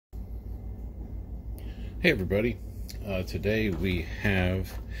Hey everybody, today we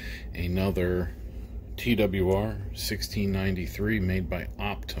have another TWR1693 made by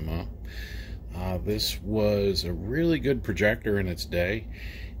Optoma. This was a really good projector in its day.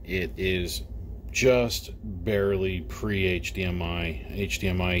 It is just barely pre-HDMI.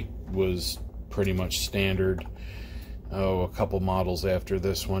 HDMI was pretty much standard, a couple models after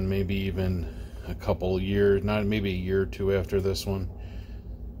this one, maybe even a couple years, not maybe a year or two after this one.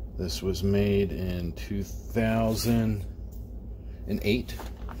 This was made in 2008,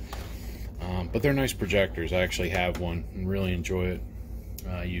 but they're nice projectors. I actually have one and really enjoy it.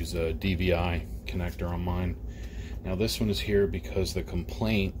 I use a DVI connector on mine. Now this one is here because the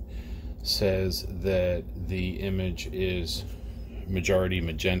complaint says that the image is majority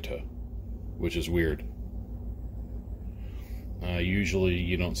magenta, which is weird. Usually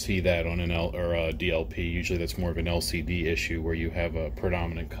you don't see that on an DLP. Usually that's more of an LCD issue where you have a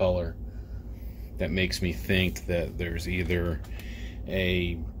predominant color. That makes me think that there's either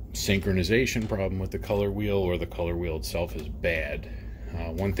a synchronization problem with the color wheel or the color wheel itself is bad.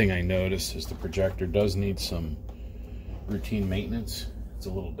 One thing I noticed is the projector does need some routine maintenance. It's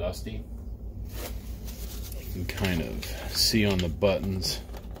a little dusty. You can kind of see on the buttons,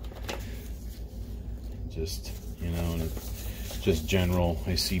 just, you know, and just general,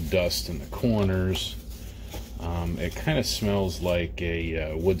 I see dust in the corners. It kind of smells like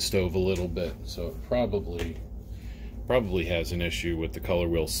a wood stove a little bit, so it probably has an issue with the color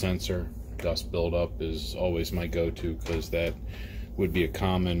wheel sensor. Dust buildup is always my go-to because that would be a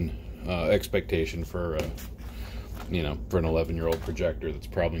common expectation for you know, for an 11-year-old projector that's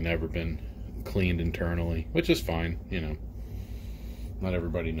probably never been cleaned internally, which is fine. You know, not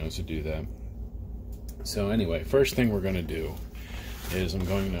everybody knows to do that. So anyway, first thing we're going to do is I'm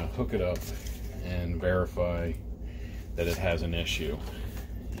going to hook it up and verify that it has an issue.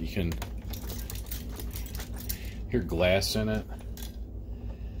 You can hear glass in it.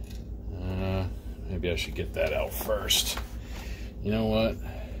 Maybe I should get that out first. You know what?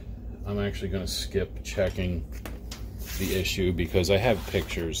 I'm actually going to skip checking the issue because I have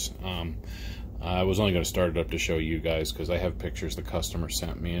pictures. I was only going to start it up to show you guys because I have pictures the customer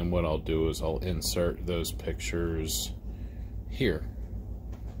sent me, and what I'll do is I'll insert those pictures here.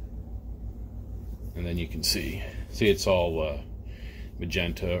 And then you can see it's all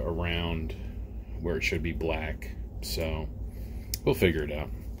magenta around where it should be black. So we'll figure it out.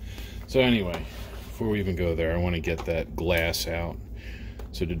 So anyway, before we even go there, I want to get that glass out.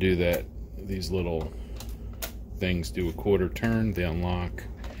 So to do that, these little things do a quarter turn, they unlock,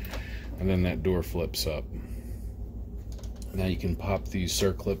 and then that door flips up. Now you can pop these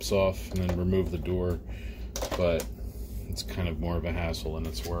circlips off and then remove the door, but it's kind of more of a hassle than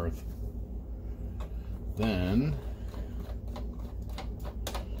it's worth. Then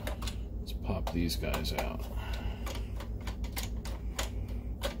let's pop these guys out.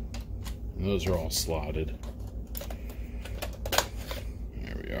 And those are all slotted.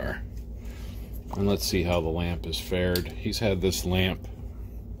 There we are. And let's see how the lamp is fared. He's had this lamp,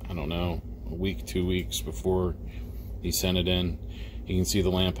 I don't know, a week, 2 weeks before he sent it in. You can see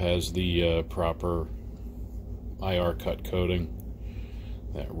the lamp has the proper IR cut coating,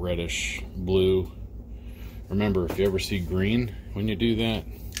 that reddish blue. Remember, if you ever see green when you do that,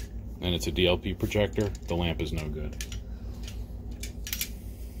 and it's a DLP projector, the lamp is no good.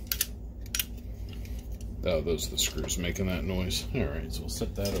 Oh, those are the screws making that noise. Alright, so we'll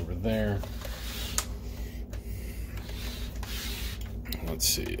set that over there. Let's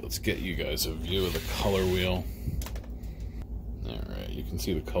see, let's get you guys a view of the color wheel. Alright, you can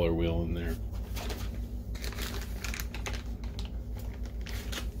see the color wheel in there.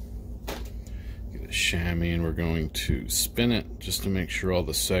 Get a chamois, and we're going to spin it just to make sure all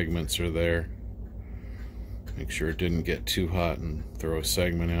the segments are there. Make sure it didn't get too hot and throw a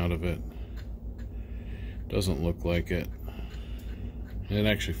segment out of it. Doesn't look like it. It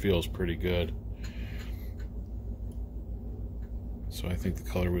actually feels pretty good. So I think the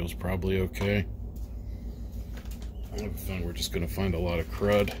color wheel's probably okay. I have a feeling we're just going to find a lot of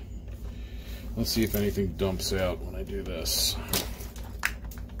crud. Let's see if anything dumps out when I do this.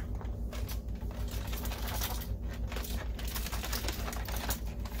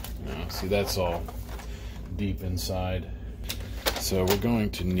 No, see, that's all deep inside. So we're going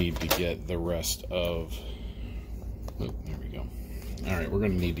to need to get the rest of... Oh, there we go. Alright, we're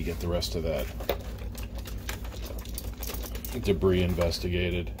going to need to get the rest of that debris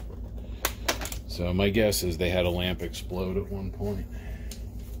investigated. So my guess is they had a lamp explode at one point.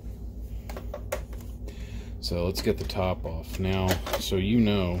 So let's get the top off now. So you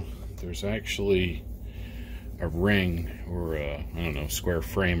know, there's actually ring or I don't know, square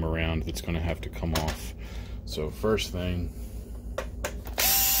frame around that's going to have to come off. So first thing,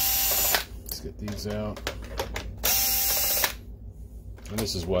 let's get these out. And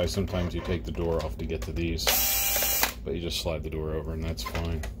this is why sometimes you take the door off to get to these, but you just slide the door over and that's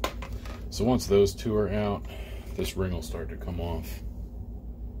fine. So once those two are out, this ring will start to come off.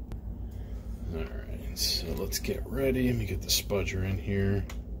 Alright, so let's get ready. Let me get the spudger in here.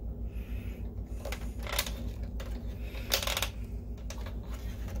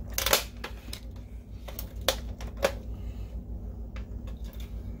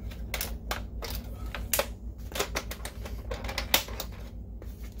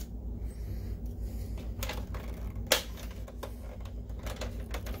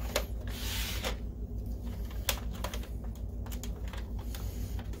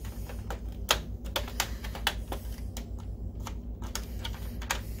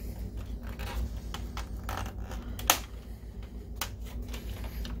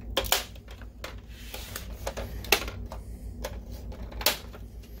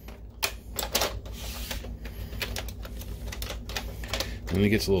 And it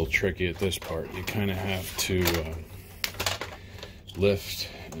gets a little tricky at this part. You kind of have to lift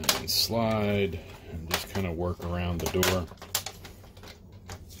and slide and just kind of work around the door.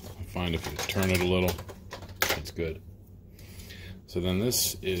 I find if you turn it a little, it's good. So then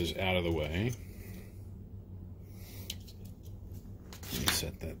this is out of the way. Let me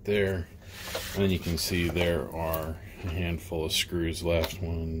set that there. And then you can see there are a handful of screws left.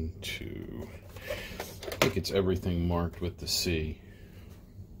 1, 2. I think it's everything marked with the C.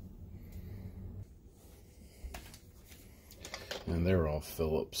 And they're all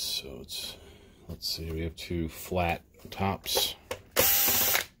Phillips, so it's, let's see, we have 2 flat tops.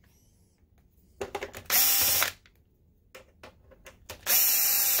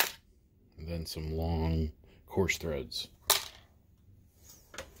 And then some long coarse threads.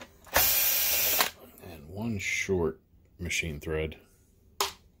 And 1 short machine thread.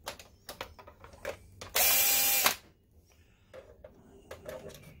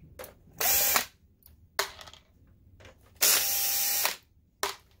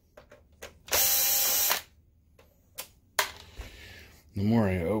 The more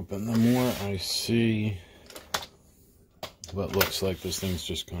I open, the more I see what looks like this thing's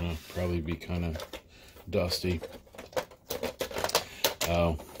just gonna probably be kind of dusty.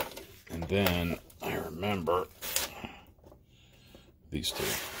 Oh, and then I remember these two.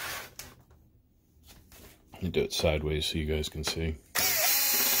 Let me do it sideways so you guys can see.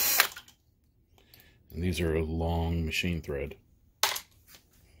 And these are a long machine thread.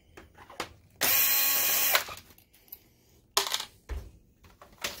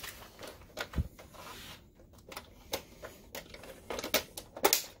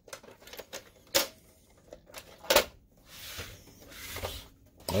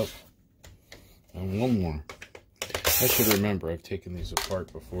 Oh, and 1 more. I should remember, I've taken these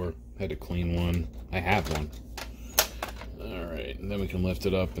apart before. Had to clean one. I have one. Alright, and then we can lift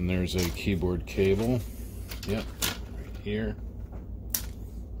it up, and there's a keyboard cable. Yep, right here.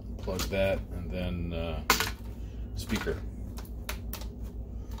 Plug that, and then speaker.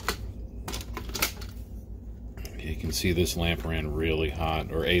 You can see this lamp ran really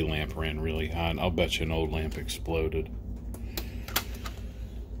hot, or a lamp ran really hot. I'll bet you an old lamp exploded.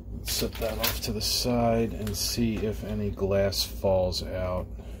 Set that off to the side and see if any glass falls out.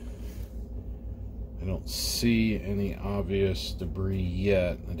 I don't see any obvious debris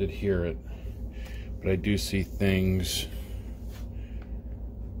yet. I did hear it, but I do see things.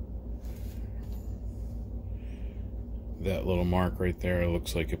 That little mark right there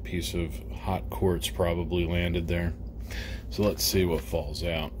looks like a piece of hot quartz probably landed there. So let's see what falls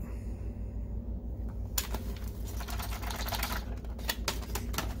out.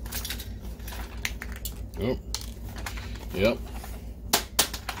 Oh, yep.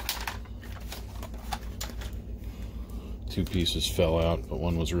 2 pieces fell out, but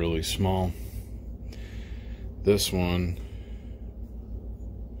one was really small. This one,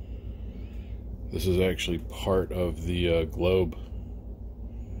 this is actually part of the globe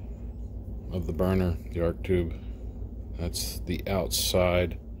of the burner, the arc tube. That's the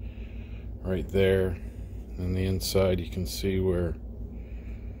outside right there. And the inside, you can see where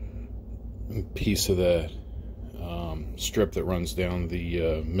a piece of the strip that runs down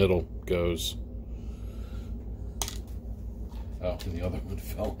the middle goes. Oh, and the other one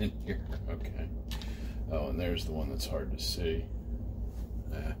fell in here. Okay. Oh, and there's the one that's hard to see.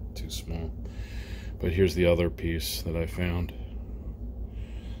 Too small. But here's the other piece that I found.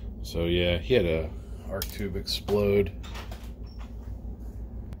 So yeah, he had a arc tube explode.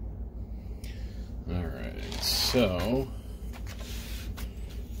 Alright. so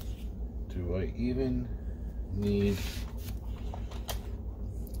do I even need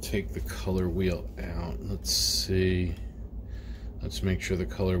to take the color wheel out? Let's see. Let's make sure the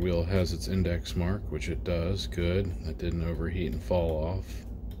color wheel has its index mark, which it does. Good. That didn't overheat and fall off.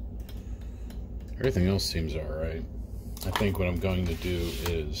 Everything else seems alright. I think what I'm going to do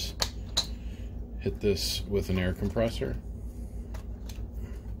is hit this with an air compressor.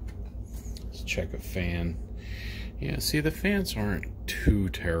 Let's check a fan. Yeah, see, the fans aren't too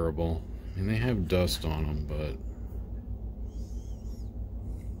terrible. I mean, they have dust on them, but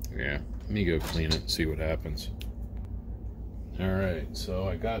yeah, let me go clean it and see what happens. Alright, so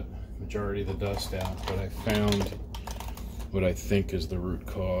I got majority of the dust out, but I found what I think is the root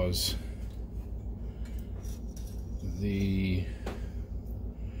cause. This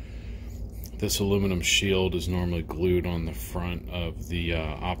aluminum shield is normally glued on the front of the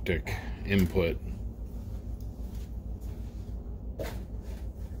optic input.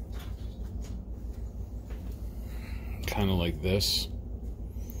 Kind of like this.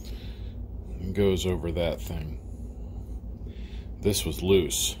 It goes over that thing. This was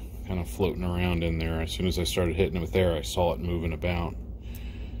loose, kind of floating around in there. As soon as I started hitting it with air, I saw it moving about.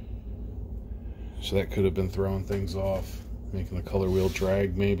 So that could have been throwing things off, making the color wheel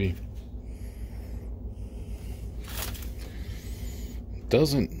drag maybe.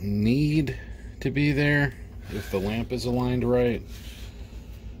 Doesn't need to be there if the lamp is aligned right.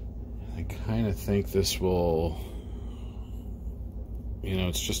 I kind of think this will, you know,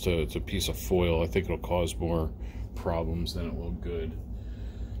 it's just it's a piece of foil. I think it'll cause more problems than it will good.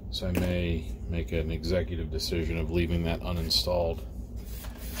 So I may make an executive decision of leaving that uninstalled.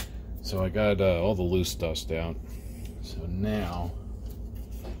 So I got all the loose dust out. So now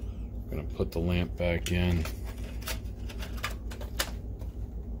I'm going to put the lamp back in.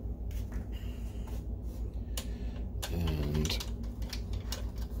 And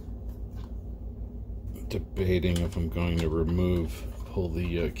debating if I'm going to pull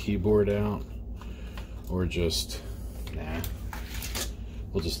the keyboard out, or just, nah,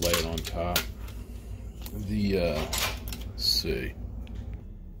 we'll just lay it on top. Let's see.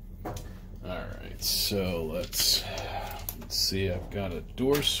 Alright, so let's see, I've got a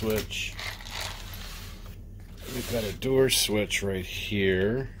door switch. We've got a door switch right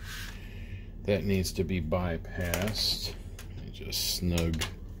here. That needs to be bypassed. Let me just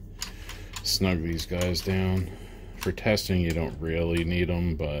snug these guys down. For testing, you don't really need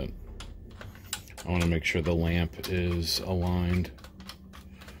them, but I want to make sure the lamp is aligned.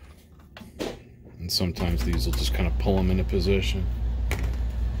 And sometimes these will just kind of pull them into position.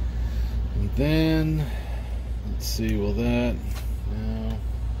 And then, let's see, will that, no.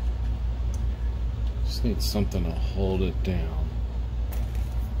 Just need something to hold it down.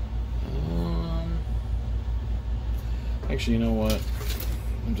 Actually, you know what?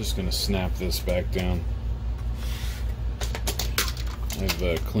 I'm just going to snap this back down.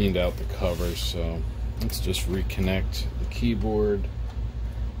 I've cleaned out the covers, so let's just reconnect the keyboard.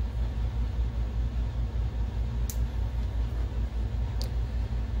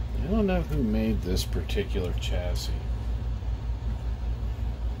 I don't know who made this particular chassis,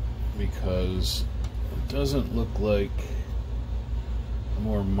 because it doesn't look like a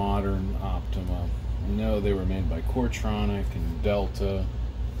more modern Optoma. I know they were made by Cortronic and Delta.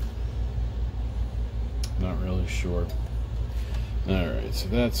 Not really sure. Alright, so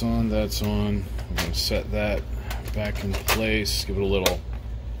that's on, that's on. I'm going to set that back in place, give it a little,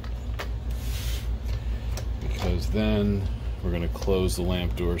 because then we're going to close the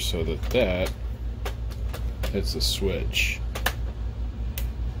lamp door so that that hits the switch.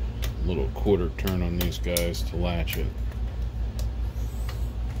 A little quarter turn on these guys to latch it.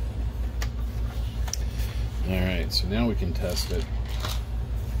 Alright, so now we can test it.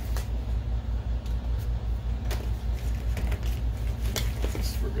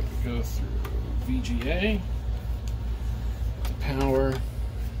 So we're going to go through VGA, the power.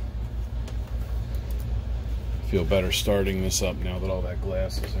 Feel better starting this up now that all that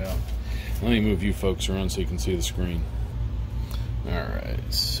glass is out. Let me move you folks around so you can see the screen.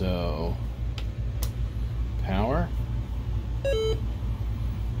 Alright, so power,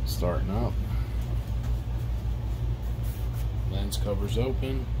 starting up, lens covers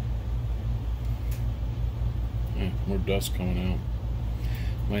open. Yeah, more dust coming out.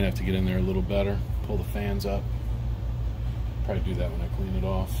 Might have to get in there a little better, pull the fans up. Probably do that when I clean it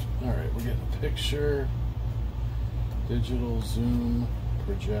off. Alright, we're getting a picture. Digital zoom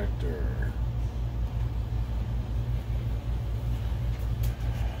projector.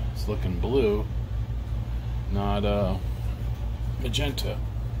 It's looking blue, not magenta.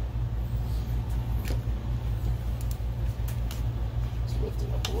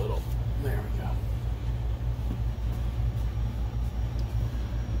 lift it up a little. There we go.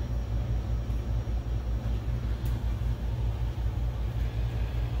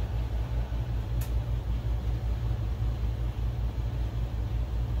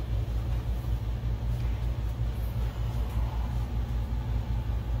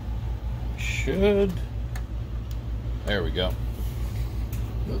 Should. There we go.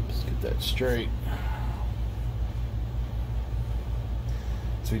 Oops, get that straight.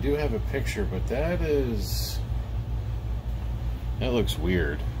 So we do have a picture, but that looks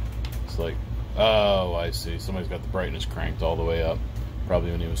weird. It's like, oh, I see. Somebody's got the brightness cranked all the way up,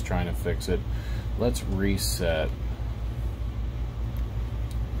 probably when he was trying to fix it. Let's reset.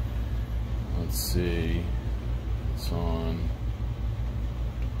 Let's see. It's on.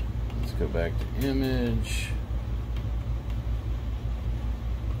 Let's go back to image.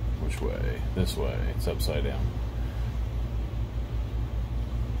 Which way? This way. It's upside down.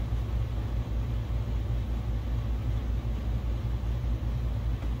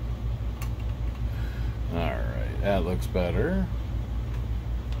 Alright, that looks better.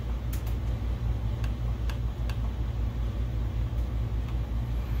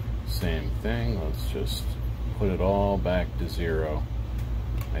 Same thing. Let's just put it all back to 0.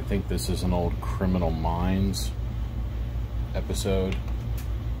 I think this is an old Criminal Minds episode,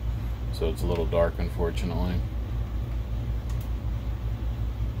 so it's a little dark, unfortunately.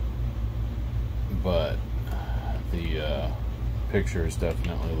 But the picture is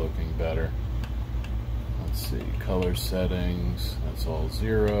definitely looking better. Let's see, color settings, that's all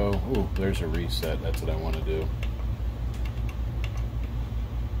 0. Ooh, there's a reset, that's what I want to do.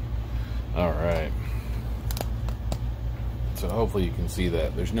 Alright. So hopefully you can see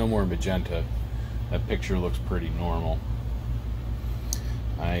that. There's no more magenta. That picture looks pretty normal.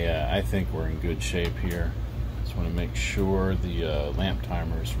 I think we're in good shape here. Just want to make sure the lamp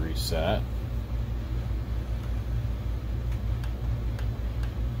timer is reset.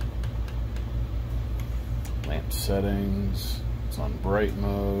 Lamp settings. It's on bright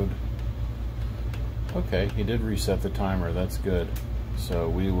mode. Okay, he did reset the timer. That's good. So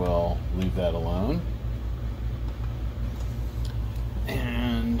we will leave that alone.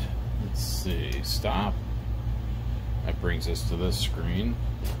 And let's see, stop. That brings us to this screen.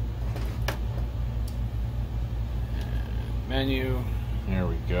 And menu, there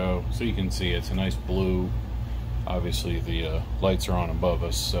we go. So you can see it's a nice blue. Obviously the lights are on above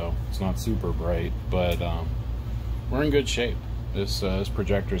us, so it's not super bright, but we're in good shape. This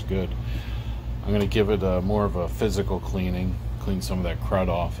projector is good. I'm going to give it more of a physical cleaning, clean some of that crud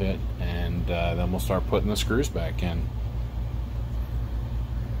off it, and then we'll start putting the screws back in.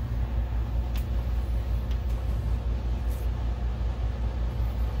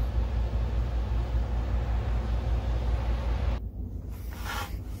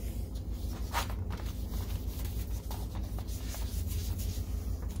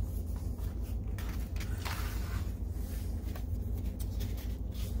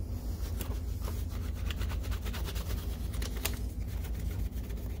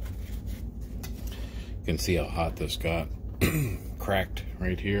 You can see how hot this got. Cracked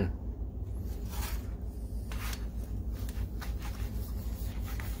right here.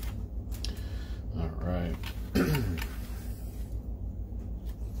 All right.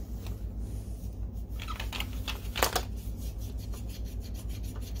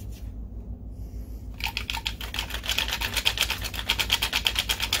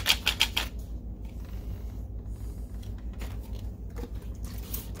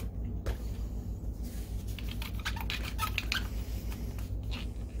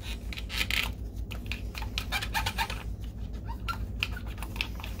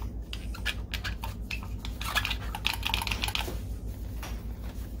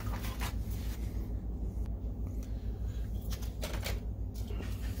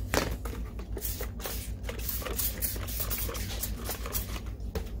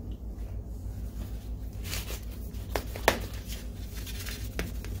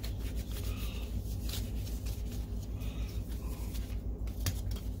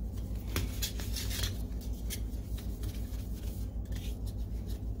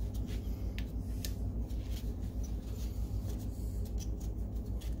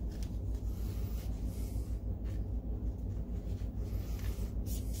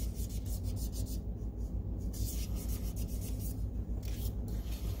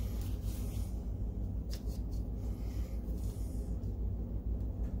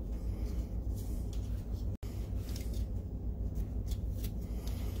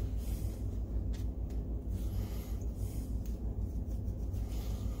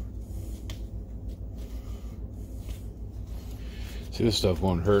 See, this stuff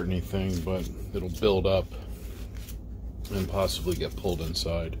won't hurt anything, but it'll build up and possibly get pulled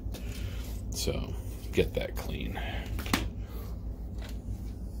inside. So get that clean.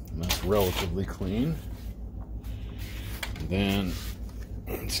 And that's relatively clean. And then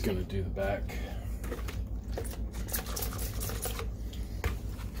I'm just going to do the back.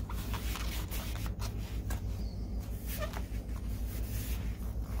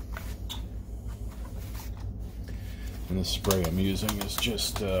 And the spray I'm using is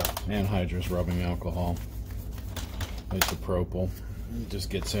just anhydrous rubbing alcohol, isopropyl. It just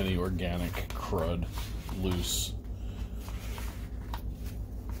gets any organic crud loose,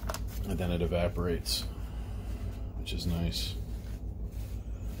 and then it evaporates, which is nice.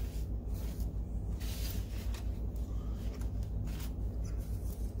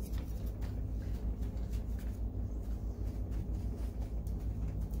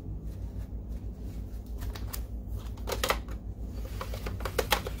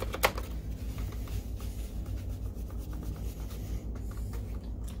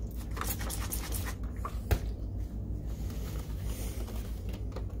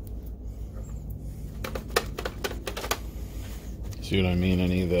 See what I mean?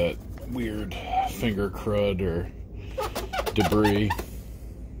 Any of that weird finger crud or debris,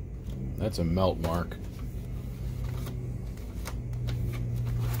 that's a melt mark.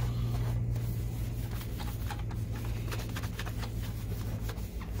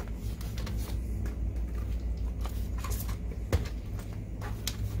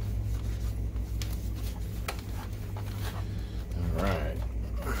 All right.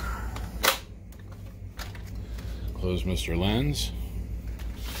 Close Mr. Lens.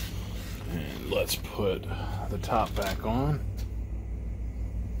 And let's put the top back on.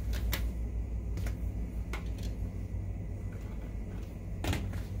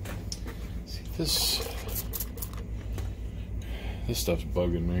 See, this stuff's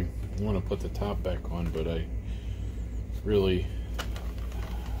bugging me. I want to put the top back on, but I really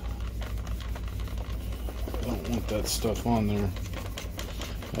don't want that stuff on there.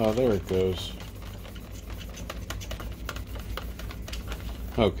 Oh, there it goes.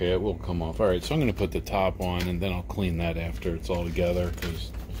 Okay, it will come off. Alright, so I'm going to put the top on, and then I'll clean that after it's all together, because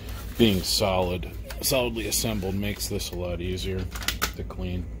being solidly assembled makes this a lot easier to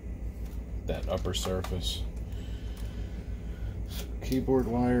clean, that upper surface. So keyboard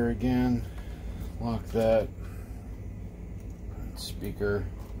wire again, lock that, speaker.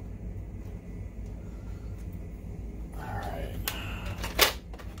 Alright,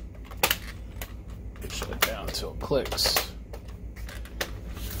 shut it down until it clicks.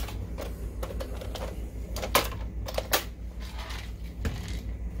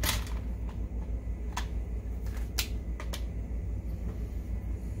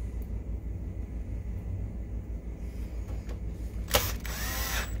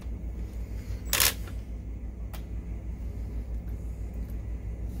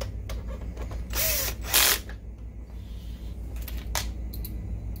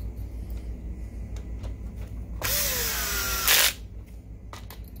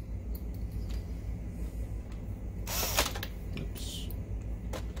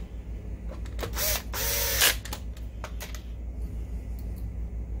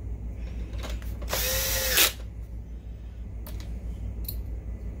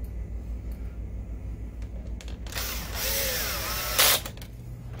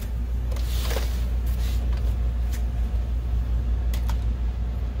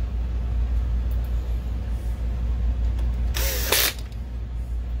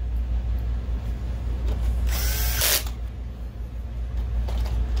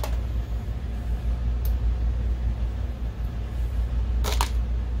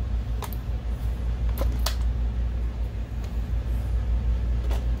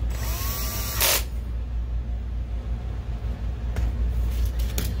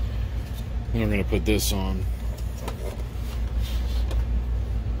 Then we're going to put this on.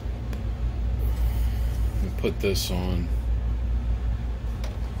 And put this on.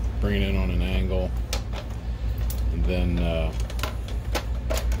 Bring it in on an angle. And then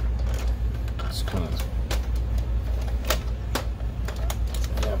just kind of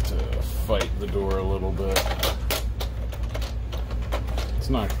have to fight the door a little bit. It's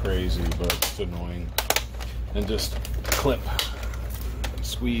not crazy, but it's annoying. And just clip,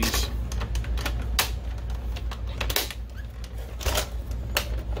 squeeze.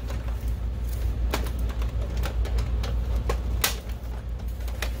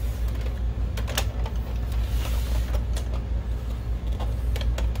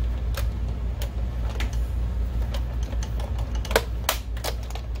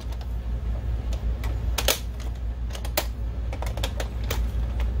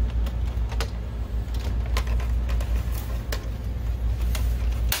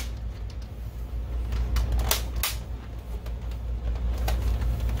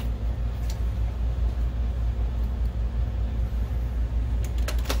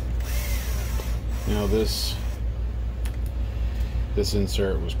 Now this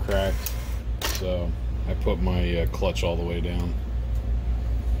insert was cracked, so I put my clutch all the way down.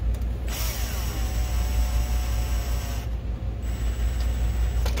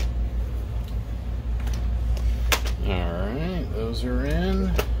 Alright, those are in.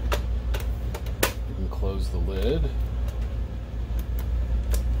 You can close the lid.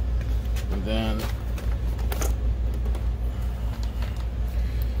 And then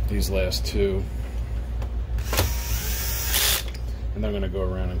these last two. And I'm going to go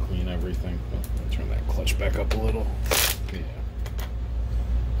around and clean everything. Oh, turn that clutch back up a little. Yeah.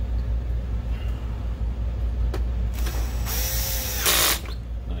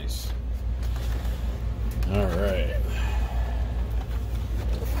 Nice. All right.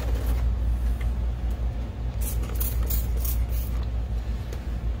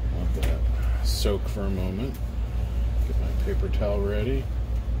 Let that soak for a moment. Get my paper towel ready.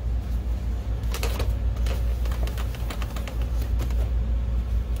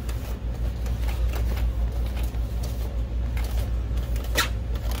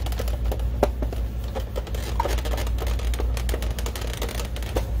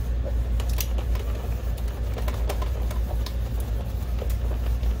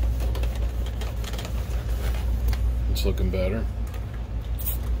 It's looking better.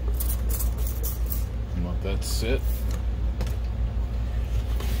 And let that sit.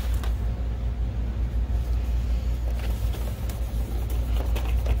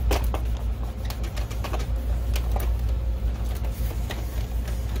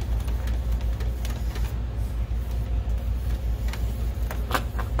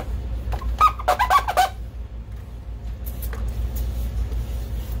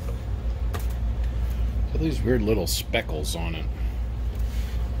 These weird little speckles on it.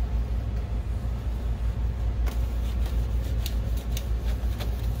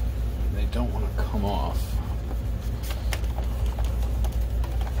 They don't want to come off.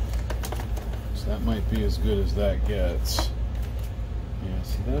 So that might be as good as that gets. Yeah,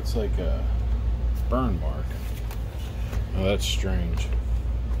 see, that's like a burn mark. Oh, that's strange.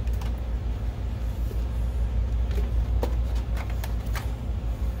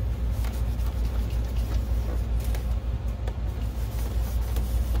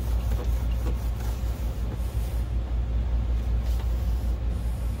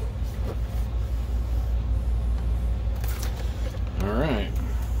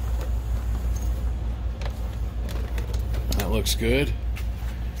 Looks good.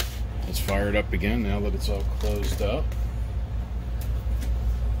 Let's fire it up again now that it's all closed up.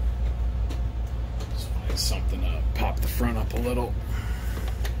 Let's find something to pop the front up a little.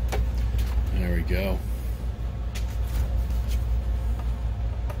 There we go.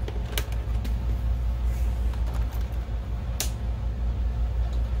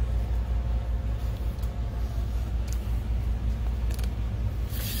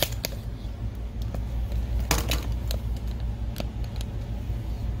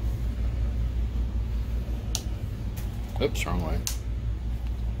 Oops, wrong way.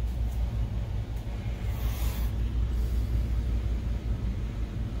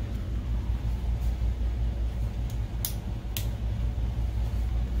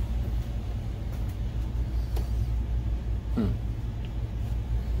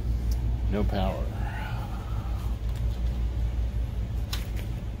 No power.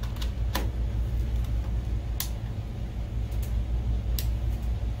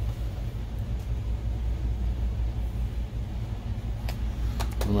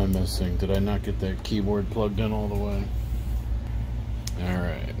 What am I missing? Did I not get that keyboard plugged in all the way?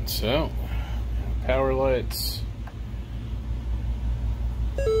 Alright, so power lights.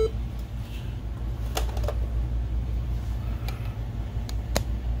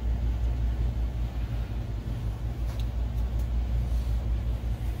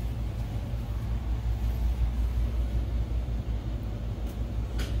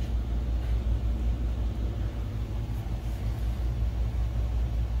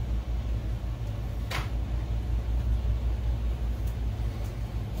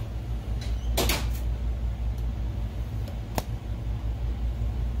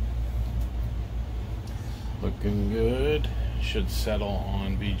 Looking good. Should settle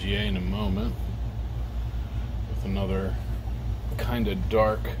on VGA in a moment with another kind of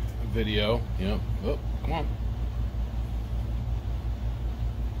dark video. Yep. Oh, come on.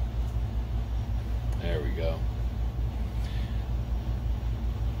 There we go.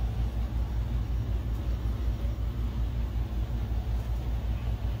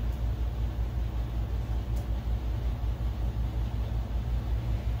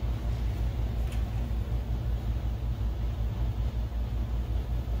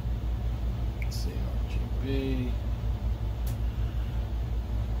 be.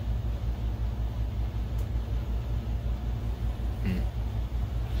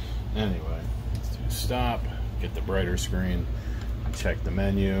 Anyway, let's do stop, get the brighter screen, check the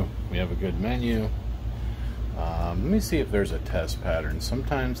menu. We have a good menu. Let me see if there's a test pattern.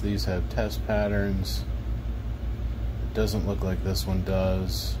 Sometimes these have test patterns. It doesn't look like this one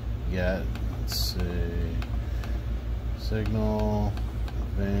does yet. Let's see. Signal,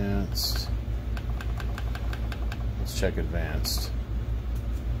 advanced. Let's check advanced.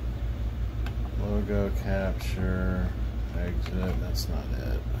 Logo capture, exit, that's not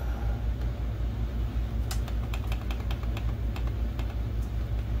it.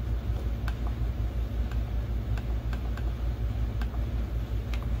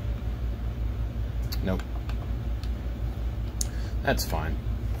 Nope. That's fine.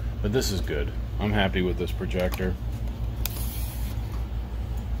 But this is good. I'm happy with this projector.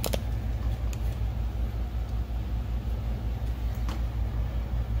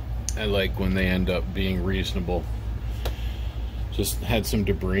 I like when they end up being reasonable. Just had some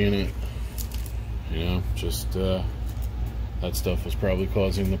debris in it. You know, just that stuff was probably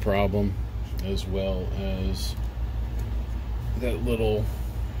causing the problem, as well as that little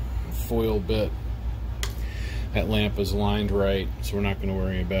foil bit. That lamp is lined right, so we're not going to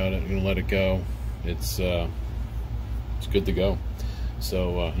worry about it. We're going to let it go. It's good to go.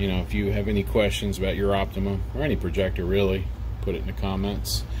 So, you know, if you have any questions about your Optoma, or any projector really, put it in the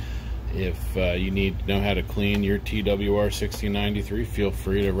comments. If you need to know how to clean your TWR1693, feel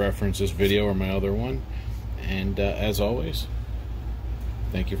free to reference this video or my other one. And as always,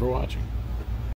 thank you for watching.